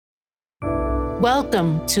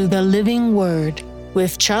Welcome to the Living Word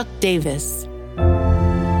with Chuck Davis.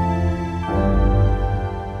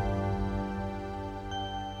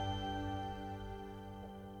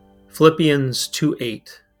 Philippians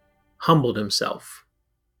 2:8, humbled himself.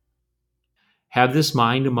 Have this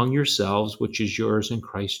mind among yourselves, which is yours in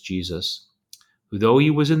Christ Jesus, who though he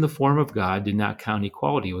was in the form of God, did not count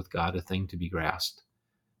equality with God a thing to be grasped,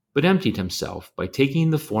 but emptied himself by taking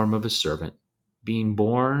the form of a servant, being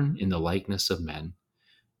born in the likeness of men.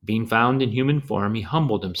 Being found in human form, he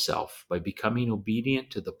humbled himself by becoming obedient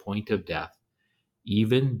to the point of death,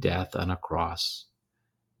 even death on a cross.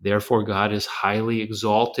 Therefore God has highly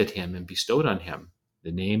exalted him and bestowed on him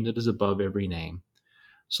the name that is above every name,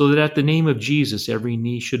 so that at the name of Jesus every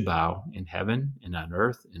knee should bow, in heaven and on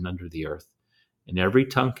earth and under the earth, and every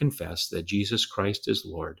tongue confess that Jesus Christ is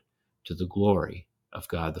Lord, to the glory of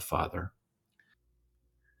God the Father.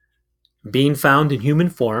 Being found in human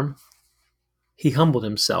form, he humbled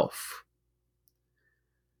himself.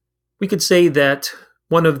 We could say that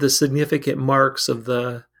one of the significant marks of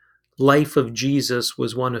the life of Jesus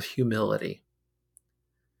was one of humility.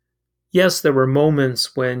 Yes, there were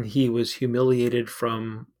moments when he was humiliated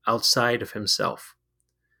from outside of himself.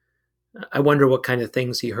 I wonder what kind of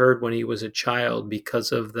things he heard when he was a child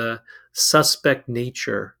because of the suspect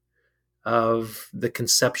nature of the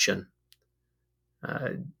conception.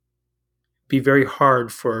 Be very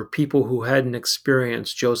hard for people who hadn't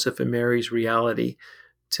experienced Joseph and Mary's reality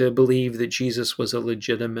to believe that Jesus was a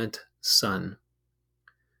legitimate son.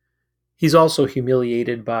 He's also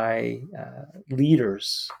humiliated by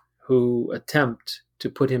leaders who attempt to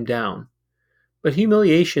put him down. But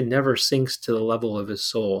humiliation never sinks to the level of his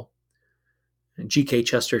soul. And G.K.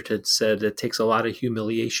 Chesterton said it takes a lot of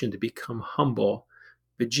humiliation to become humble,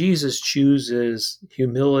 but Jesus chooses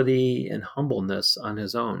humility and humbleness on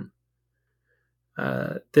his own.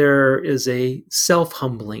 There is a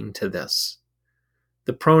self-humbling to this.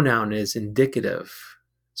 The pronoun is indicative.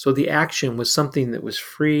 So the action was something that was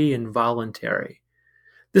free and voluntary.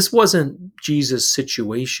 This wasn't Jesus'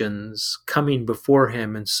 situations coming before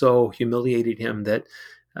him and so humiliated him that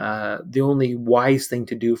the only wise thing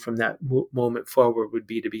to do from that moment forward would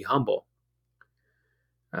be to be humble.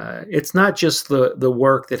 It's not just the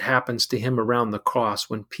work that happens to him around the cross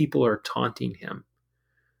when people are taunting him.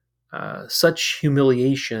 Such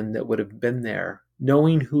humiliation that would have been there,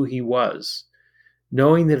 knowing who he was,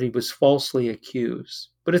 knowing that he was falsely accused.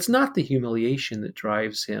 But it's not the humiliation that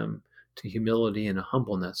drives him to humility and a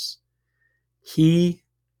humbleness. He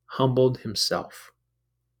humbled himself.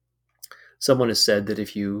 Someone has said that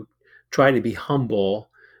if you try to be humble,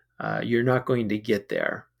 you're not going to get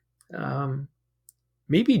there.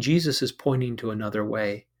 Maybe Jesus is pointing to another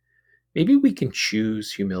way. Maybe we can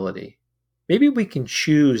choose humility. Maybe we can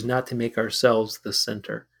choose not to make ourselves the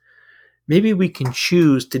center. Maybe we can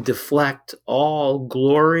choose to deflect all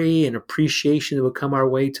glory and appreciation that would come our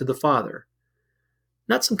way to the Father.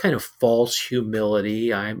 Not some kind of false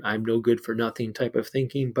humility, I'm no good for nothing type of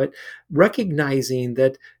thinking, but recognizing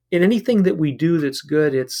that in anything that we do that's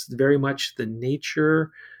good, it's very much the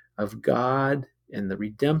nature of God and the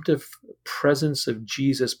redemptive presence of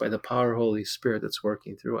Jesus by the power of the Holy Spirit that's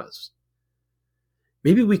working through us.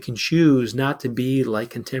 Maybe we can choose not to be like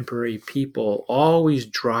contemporary people, always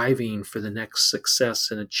driving for the next success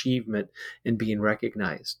and achievement and being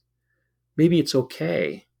recognized. Maybe it's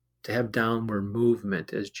okay to have downward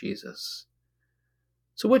movement as Jesus.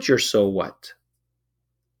 So what's your so what?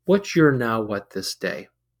 What's your now what this day?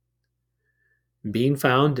 Being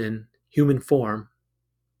found in human form,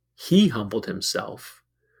 he humbled himself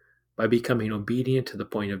by becoming obedient to the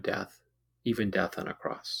point of death, even death on a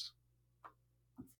cross.